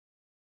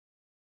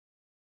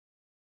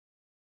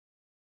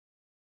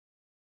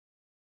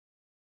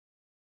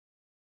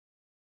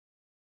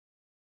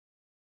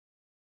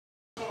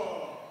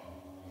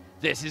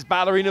This is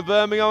Ballerina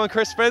Birmingham and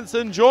Chris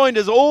Svensson, joined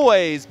as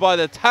always by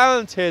the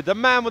talented, the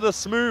man with a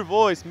smooth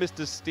voice,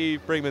 Mr. Steve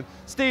Brinkman.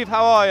 Steve,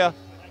 how are you?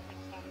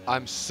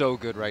 I'm so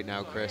good right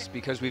now, Chris,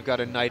 because we've got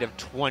a night of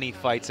 20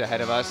 fights ahead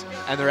of us,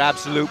 and they're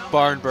absolute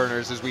barn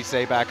burners, as we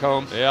say back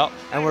home. Yep.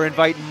 And we're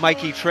inviting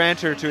Mikey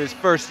Trantor to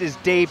his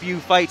debut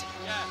fight.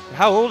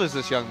 How old is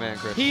this young man,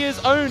 Chris? He is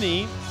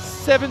only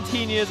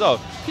 17 years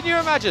old. Can you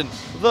imagine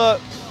the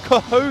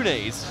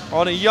cojones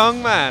on a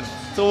young man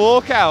to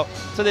walk out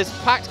to this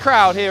packed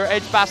crowd here at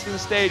Edgbaston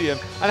Stadium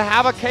and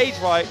have a cage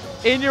fight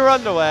in your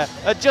underwear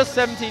at just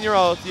 17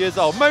 years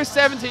old? Most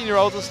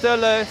 17-year-olds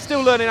are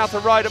still learning how to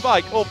ride a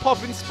bike or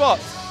popping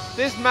spots.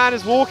 This man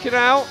is walking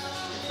out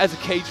as a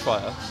cage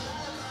fighter.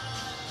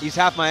 He's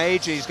half my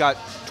age and he's got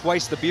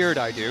twice the beard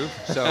I do,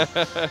 so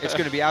it's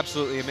going to be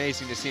absolutely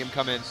amazing to see him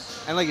come in.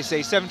 And like you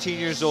say, 17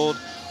 years old.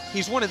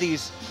 He's one of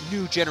these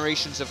new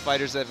generations of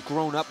fighters that have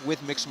grown up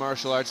with mixed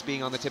martial arts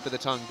being on the tip of the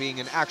tongue,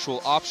 being an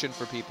actual option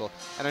for people.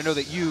 And I know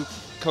that you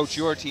coach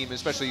your team,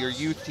 especially your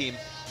youth team,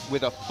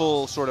 with a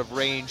full sort of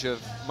range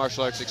of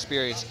martial arts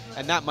experience.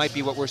 And that might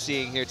be what we're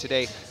seeing here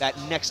today, that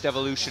next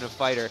evolution of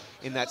fighter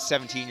in that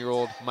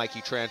 17-year-old Mikey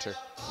Trantor.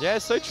 Yeah,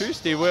 it's so true,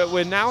 Steve.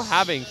 We're now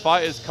having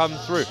fighters come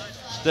through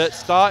that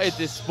started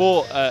this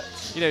sport at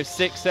 6,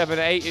 7,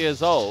 8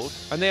 years old,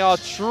 and they are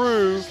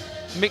true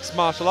mixed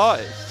martial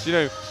artists.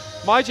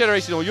 My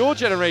generation or your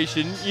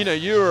generation,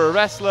 you were a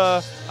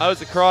wrestler, I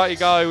was a karate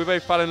guy, we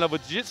both fell in love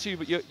with jiu-jitsu,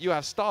 but you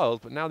have styles,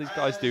 but now these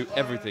guys do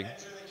everything.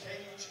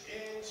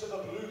 Into the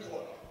blue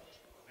corner.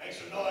 Make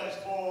some noise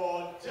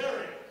for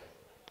Derek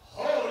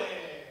Holding.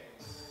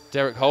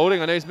 Derek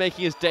Holding, I know he's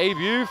making his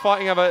debut,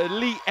 fighting out of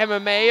Elite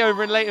MMA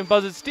over in Leighton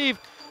Buzzard. Steve,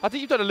 I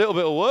think you've done a little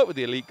bit of work with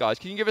the Elite guys.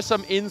 Can you give us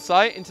some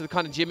insight into the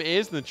kind of gym it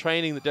is and the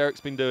training that Derek's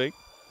been doing?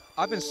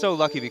 I've been so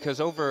lucky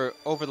because over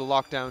the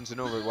lockdowns and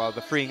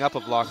the freeing up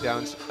of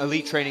lockdowns,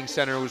 Elite Training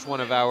Center was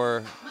one of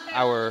our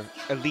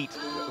elite,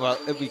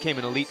 it became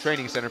an elite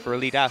training center for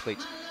elite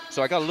athletes.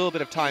 So I got a little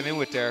bit of time in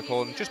with Derek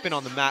Holden, just been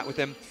on the mat with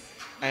him.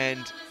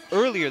 And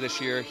earlier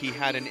this year, he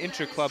had an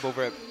inter-club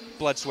over at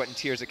Blood, Sweat and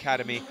Tears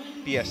Academy,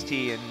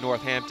 BST in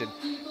Northampton.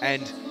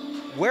 And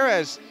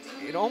whereas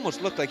it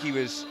almost looked like he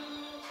was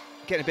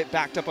getting a bit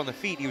backed up on the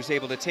feet, he was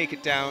able to take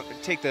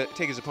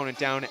his opponent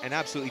down and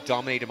absolutely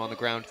dominate him on the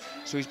ground.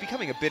 So he's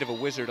becoming a bit of a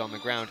wizard on the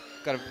ground.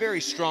 Got a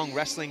very strong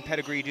wrestling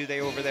pedigree, do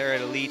they, over there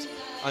at Elite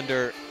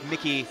under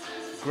Mikey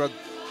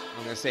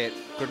Granovjevic.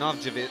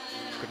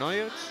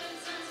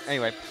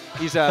 Anyway,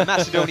 he's a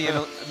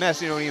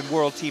Macedonian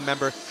world team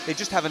member. They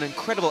just have an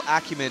incredible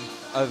acumen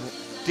of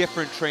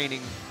different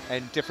training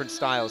and different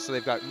styles. So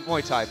they've got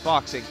Muay Thai,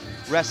 boxing,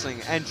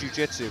 wrestling, and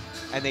jiu-jitsu,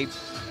 and they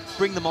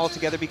bring them all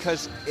together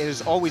because it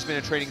has always been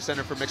a training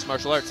center for mixed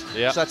martial arts.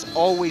 Yep. So that's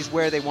always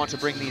where they want to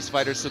bring these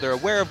fighters, so they're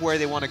aware of where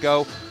they want to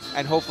go,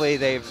 and hopefully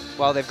they've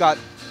got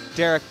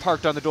Derek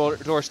parked on the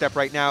doorstep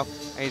right now,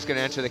 and he's going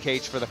to enter the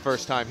cage for the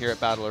first time here at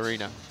Battle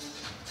Arena.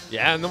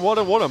 Yeah, and what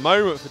a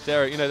moment for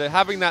Derek. They're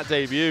having that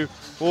debut,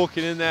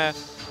 walking in there,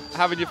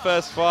 having your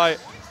first fight.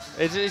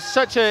 It's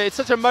such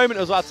a moment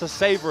as well to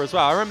savor as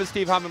well. I remember,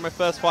 Steve, having my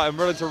first fight and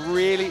running to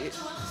really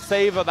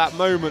savor that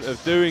moment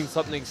of doing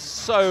something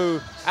so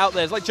out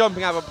there. It's like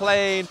jumping out of a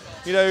plane,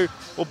 or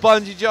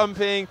bungee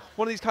jumping,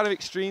 one of these kind of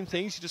extreme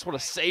things. You just want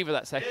to savor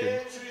that second.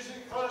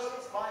 Introducing first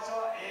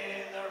fighter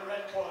in the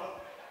red corner,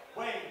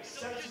 weighing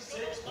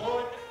 76.4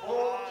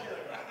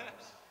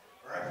 kilograms,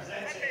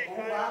 representing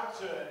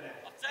Wolverhampton,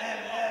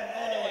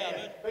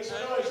 MMA. Make some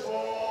noise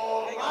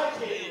for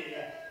Mikey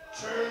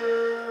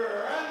Trantor.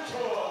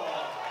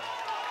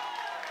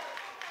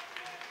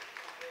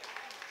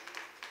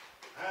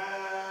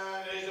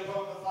 And his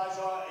opponent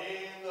fighter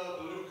in the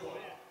blue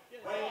corner,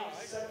 weighing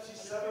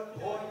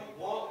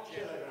 77.1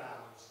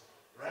 kilograms,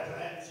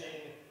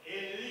 representing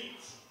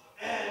Elite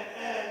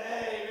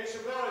MMA. Make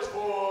some noise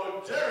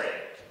for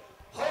Derek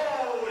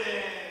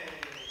Holding.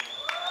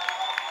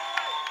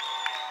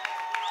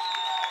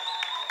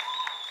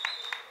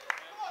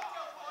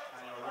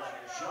 And your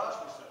referee judge,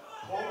 Mr.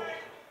 Paul.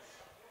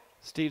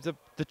 Steve,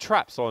 the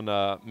traps on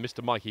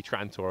Mr. Mikey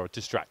Trantor are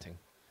distracting.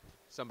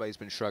 Somebody's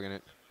been shrugging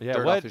it. Yeah,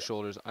 Dirt off his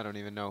shoulders. I don't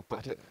even know,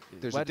 but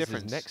there's where a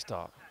difference. Does his neck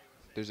start?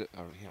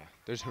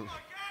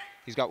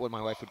 He's got what my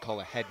wife would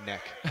call a head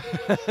neck.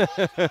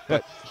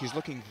 But he's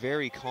looking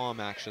very calm,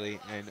 actually,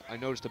 and I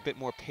noticed a bit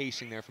more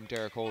pacing there from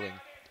Derek Holding.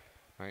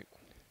 Right.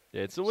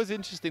 Yeah, it's always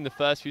interesting the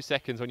first few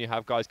seconds when you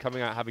have guys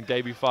coming out having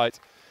debut fights.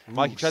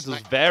 Mikey Trantor was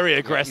very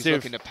aggressive. Yeah,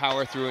 he's looking to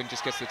power through and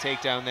just gets the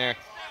takedown there.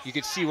 You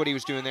could see what he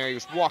was doing there. He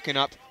was walking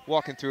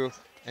through,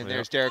 and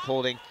there's Derek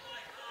Holding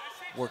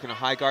working a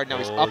high guard. Now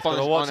he's up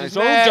on his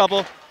own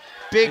double.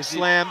 Big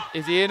slam.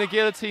 Is he in a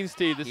guillotine,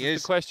 Steve? This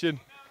is the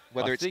question.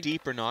 Whether it's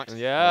deep or not.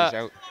 Yeah. He's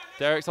out.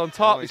 Derek's on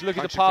top. He's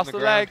looking to pass the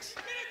legs.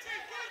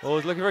 Oh,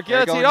 he's looking for a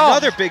guillotine.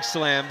 Another big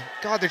slam.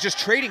 God, they're just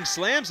trading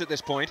slams at this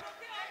point.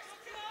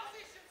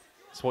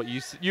 That's what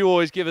you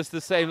always give us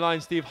the same line,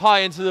 Steve.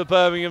 High into the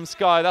Birmingham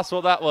sky. That's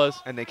what that was.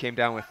 And they came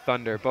down with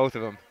thunder, both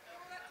of them.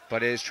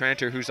 But it is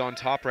Trantor who's on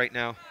top right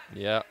now.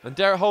 Yeah, and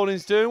Derek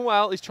Holding's doing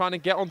well. He's trying to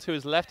get onto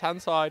his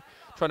left-hand side,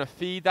 trying to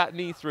feed that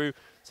knee through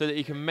so that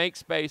he can make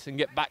space and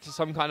get back to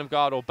some kind of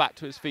guard or back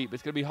to his feet. But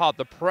it's going to be hard.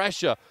 The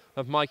pressure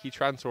of Mikey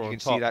Trantor on top. You can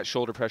see that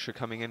shoulder pressure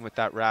coming in with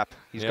that wrap.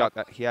 He's got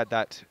that. He had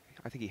that.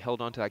 I think he held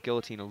on to that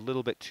guillotine a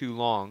little bit too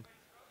long.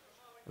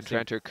 And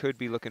Trantor could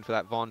be looking for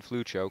that Von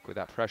Flue choke with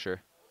that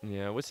pressure.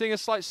 Yeah, we're seeing a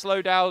slight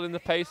slowdown in the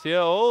pace here.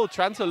 Oh,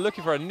 Trantor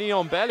looking for a knee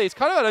on belly. It's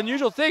kind of an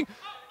unusual thing.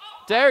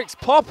 Derek's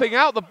popping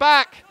out the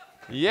back.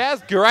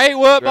 Yes, great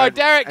work by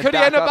Derek. Could he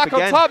end up back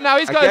on top now?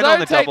 He's got his own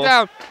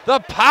takedown. The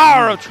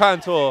power of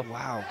Trantor.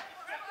 Wow.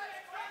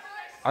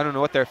 I don't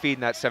know what they're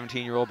feeding that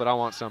 17-year-old, but I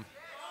want some.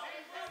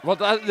 Well,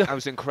 that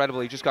was incredible.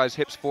 He just got his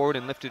hips forward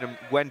and lifted him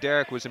when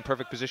Derek was in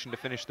perfect position to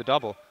finish the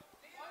double.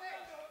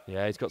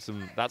 Yeah, he's got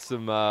some, that's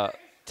some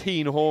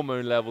teen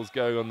hormone levels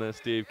going on there,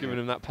 Steve, giving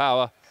him that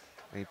power.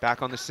 And he's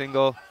back on the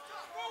single.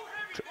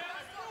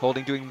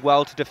 Holding doing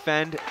well to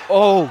defend.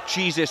 Oh,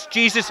 Jesus,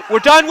 Jesus, we're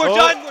done, we're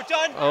done, we're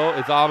done. Oh,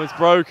 his arm is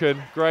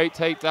broken. Great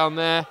takedown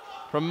there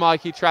from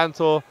Mikey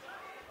Trantor.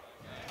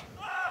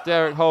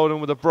 Derek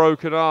Holden with a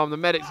broken arm. The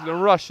medics are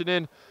rushing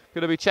in,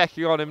 going to be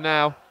checking on him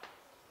now.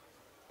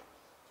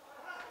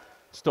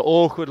 Just an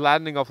awkward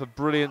landing off a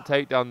brilliant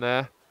takedown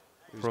there.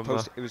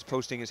 It was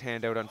posting his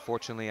hand out,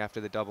 unfortunately, after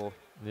the double.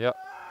 Yep.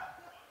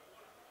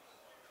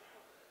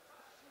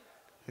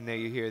 And there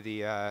you hear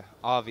the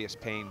obvious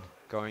pain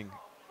going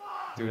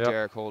through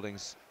Derek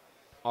Holding's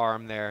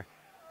arm there.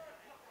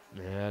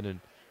 Man, and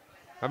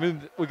I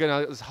mean, we're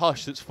going to this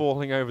hush that's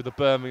falling over the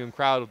Birmingham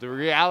crowd of the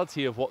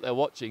reality of what they're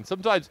watching.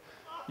 Sometimes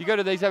you go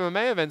to these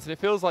MMA events and it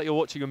feels like you're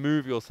watching a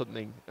movie or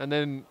something, and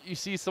then you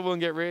see someone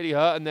get really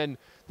hurt, and then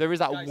there is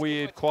that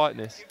weird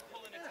quietness.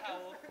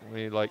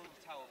 We like.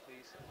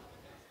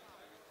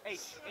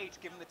 H,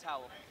 give him the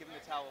towel. Give him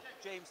the towel.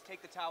 James,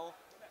 take the towel.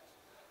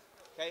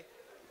 Okay.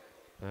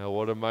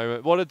 What a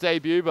moment. What a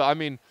debut. But, I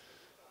mean,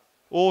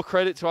 all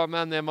credit to our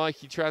man there,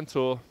 Mikey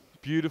Trantor.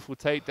 Beautiful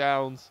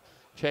takedowns,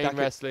 chain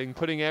wrestling,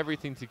 putting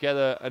everything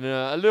together. And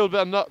a little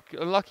bit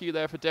unlucky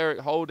there for Derek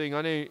Holding.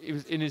 I know it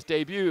was in his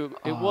debut.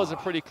 It was a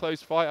pretty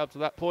close fight up to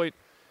that point.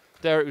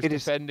 Derek was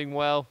defending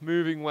well,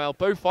 moving well.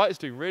 Both fighters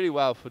doing really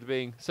well for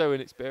being so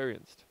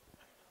inexperienced.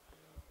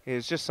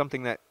 It's just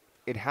something that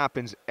it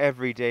happens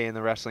every day in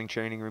the wrestling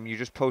training room. You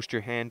just post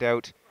your hand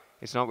out.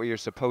 It's not what you're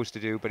supposed to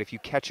do, but if you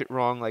catch it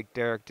wrong like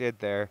Derek did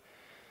there,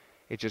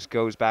 it just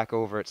goes back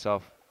over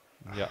itself.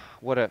 Yeah.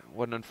 What an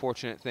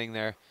unfortunate thing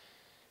there,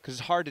 because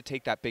it's hard to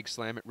take that big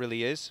slam. It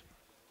really is.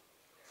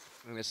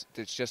 And it's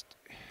just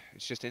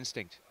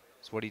instinct.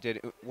 It's what he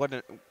did. What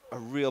a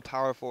real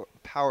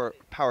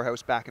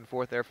powerhouse back and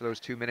forth there for those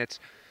 2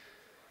 minutes.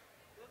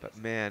 But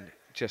man,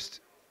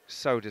 just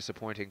so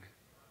disappointing.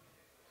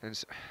 And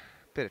it's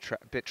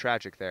a bit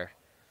tragic there.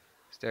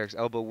 Derek's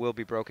elbow will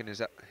be broken.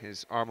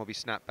 His arm will be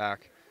snapped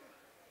back.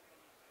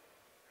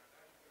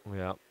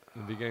 Yeah,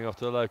 we'll be going off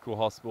to the local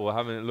hospital,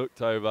 having it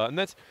looked over. And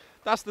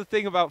that's the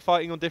thing about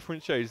fighting on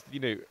different shows. You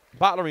know,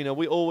 Battle Arena,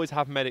 we always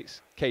have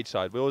medics cage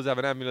side. We always have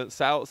an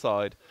ambulance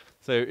outside.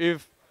 So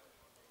if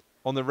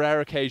on the rare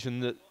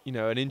occasion that, you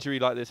know, an injury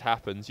like this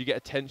happens, you get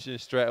attention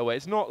straight away.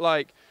 It's not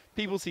like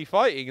people see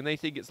fighting and they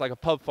think it's like a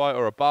pub fight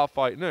or a bar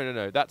fight.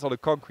 No. That's on a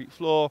concrete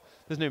floor.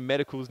 There's no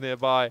medicals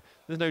nearby.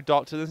 There's no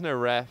doctor. There's no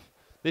ref.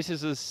 This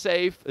is as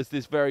safe as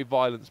this very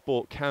violent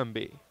sport can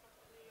be.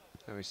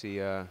 And we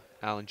see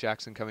Alan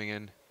Jackson coming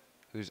in,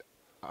 who's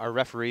our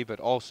referee, but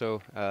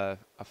also a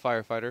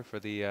firefighter for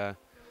the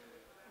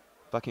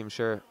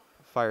Buckinghamshire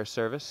Fire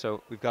Service.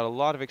 So we've got a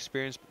lot of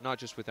experience, not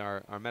just with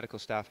our medical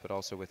staff, but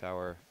also with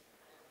our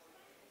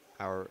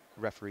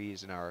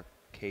referees and our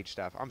cage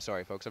staff. I'm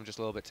sorry, folks. I'm just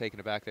a little bit taken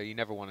aback there. You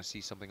never want to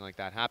see something like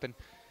that happen.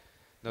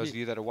 Those of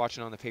you that are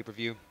watching on the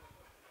pay-per-view,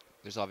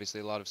 there's obviously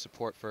a lot of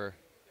support for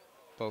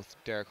both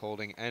Derek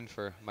Holding and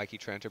for Mikey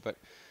Trantor, but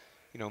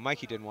you know,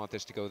 Mikey didn't want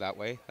this to go that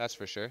way, that's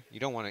for sure. You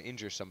don't want to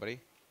injure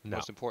somebody. No. The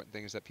most important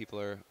thing is that people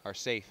are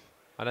safe.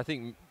 And I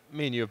think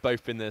me and you have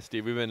both been there,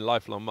 Steve. We've been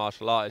lifelong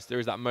martial artists. There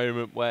is that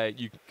moment where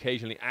you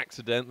occasionally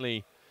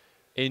accidentally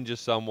injure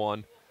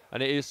someone,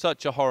 and it is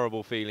such a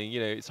horrible feeling.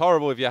 You know, it's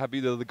horrible if you have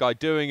either the guy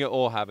doing it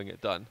or having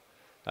it done.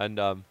 And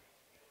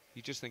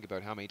you just think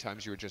about how many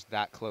times you were just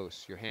that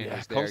close. Your hand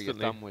was there, your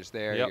thumb was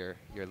there,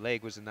 your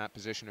leg was in that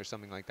position or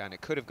something like that, and it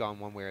could have gone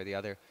one way or the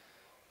other.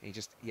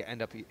 And you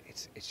end up,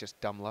 it's just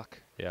dumb luck.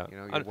 Yeah. You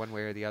know, you're one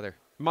way or the other.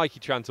 Mikey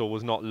Trantor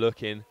was not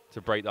looking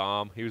to break the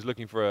arm. He was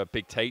looking for a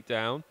big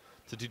takedown,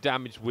 to do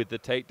damage with the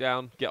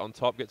takedown, get on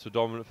top, get to a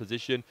dominant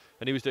position,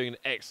 and he was doing an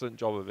excellent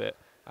job of it.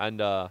 And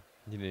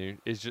you know,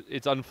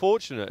 it's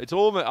unfortunate. It's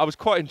almost, I was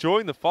quite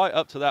enjoying the fight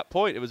up to that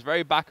point. It was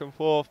very back and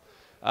forth.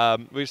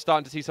 We were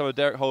starting to see some of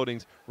Derek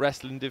Holding's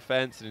wrestling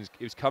defense, and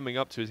he was coming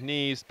up to his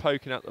knees,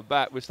 poking out the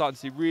back. We're starting to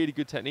see really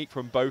good technique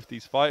from both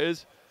these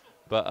fighters,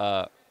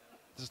 but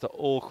just an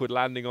awkward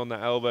landing on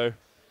that elbow.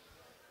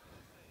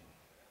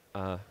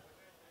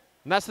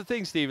 And that's the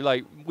thing, Steve.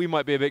 Like, we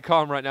might be a bit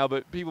calm right now,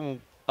 but people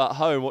at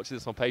home watching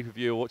this on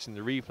pay-per-view or watching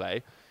the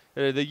replay,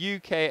 the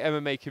UK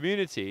MMA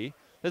community,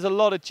 there's a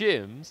lot of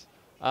gyms,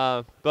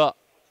 but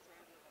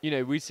you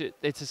know,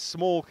 it's a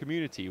small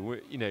community.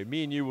 You know,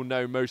 me and you will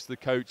know most of the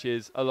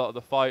coaches, a lot of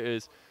the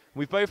fighters,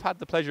 We've both had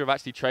the pleasure of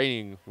actually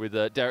training with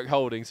Derek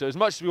Holding, so as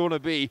much as we want to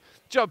be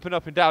jumping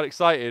up and down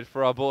excited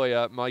for our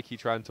boy Mikey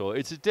Trantor,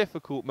 it's a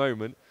difficult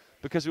moment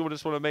because we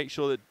just want to make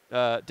sure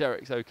that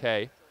Derek's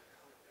okay.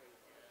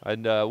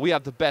 And we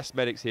have the best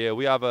medics here.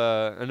 We have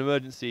an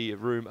emergency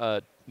room,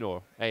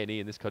 no, A&E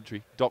in this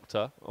country,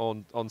 doctor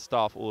on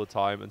staff all the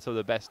time, and some of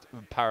the best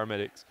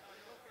paramedics.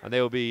 And they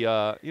will be,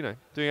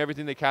 doing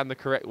everything they can the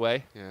correct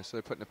way. Yeah, so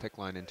they're putting a pick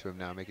line into him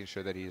now, making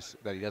sure that he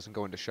doesn't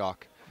go into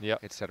shock,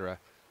 etc.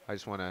 I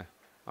just want to.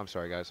 I'm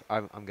sorry, guys.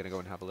 I'm going to go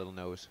and have a little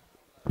nose.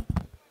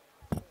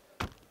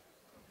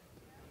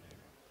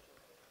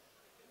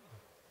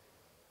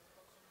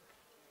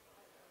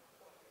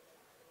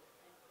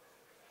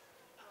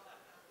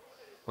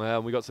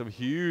 Well, we got some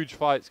huge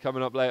fights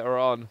coming up later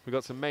on. We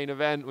got some main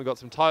event. We got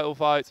some title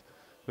fights.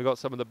 We got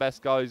some of the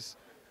best guys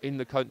in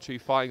the country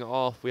fighting it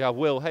off. We have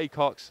Will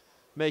Haycox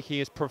making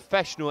his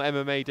professional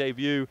MMA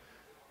debut.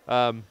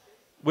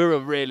 We're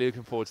really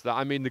looking forward to that.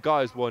 I mean, the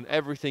guy has won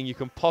everything you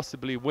can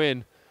possibly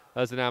win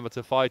as an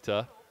amateur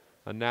fighter,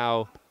 and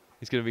now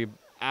he's going to be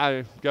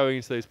going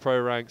into those pro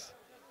ranks.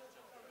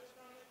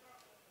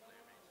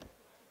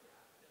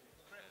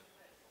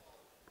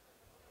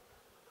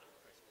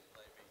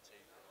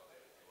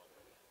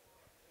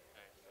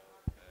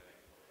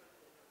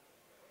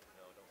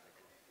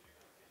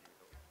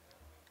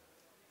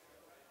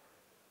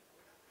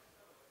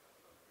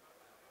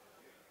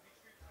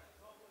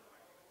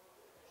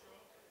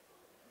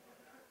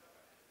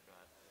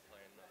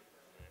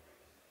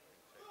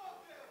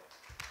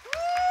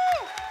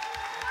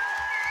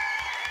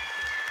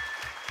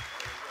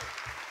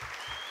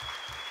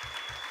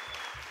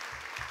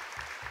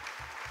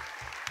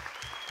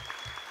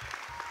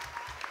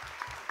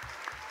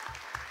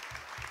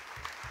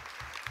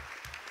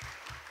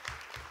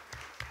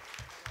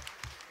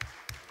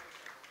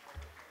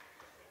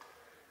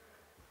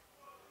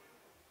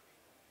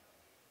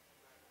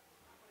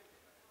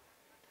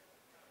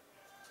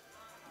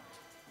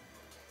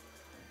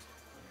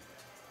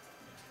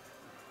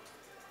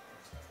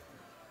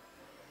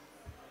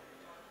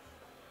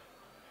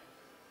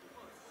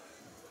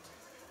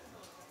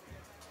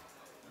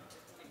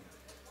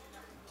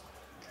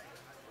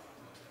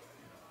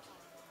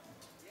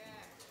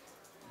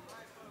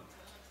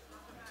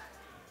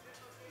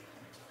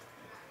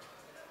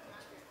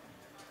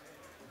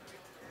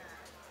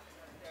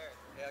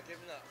 Yeah, give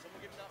him that.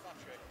 Someone give him that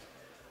battery.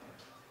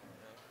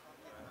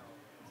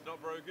 It's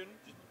not broken,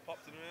 just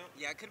popped in and out.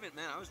 Yeah, it could have been,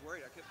 man, I was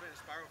worried. I could have been a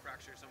spiral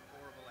fracture or something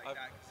horrible like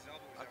that. His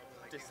elbow was over,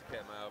 like,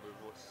 Dislocated my elbow,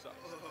 what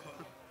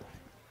sucks.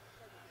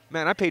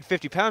 Man, I paid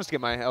 £50 to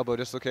get my elbow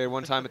dislocated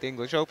one time at the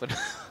English Open. I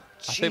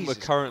think we're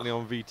currently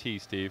on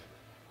VT, Steve.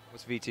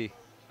 What's VT?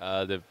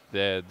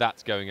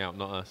 That's going out,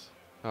 not us.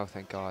 Oh,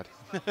 thank God.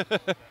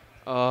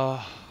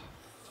 Oh,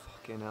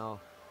 fucking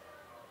hell.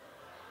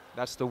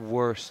 That's the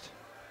worst.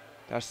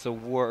 That's the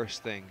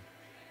worst thing.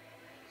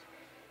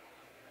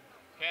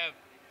 Kev.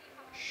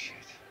 Shit.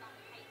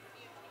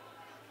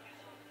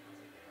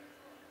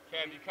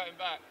 Kev, you cutting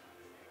back?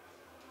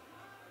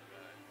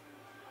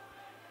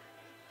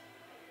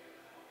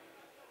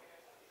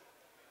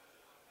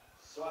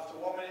 So after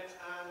 1 minute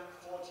and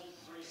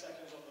 43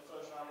 seconds of the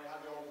first round, we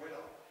have your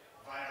winner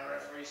via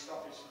referee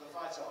stoppage for the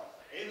fighter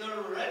in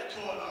the red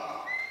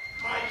corner,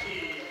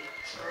 Mikey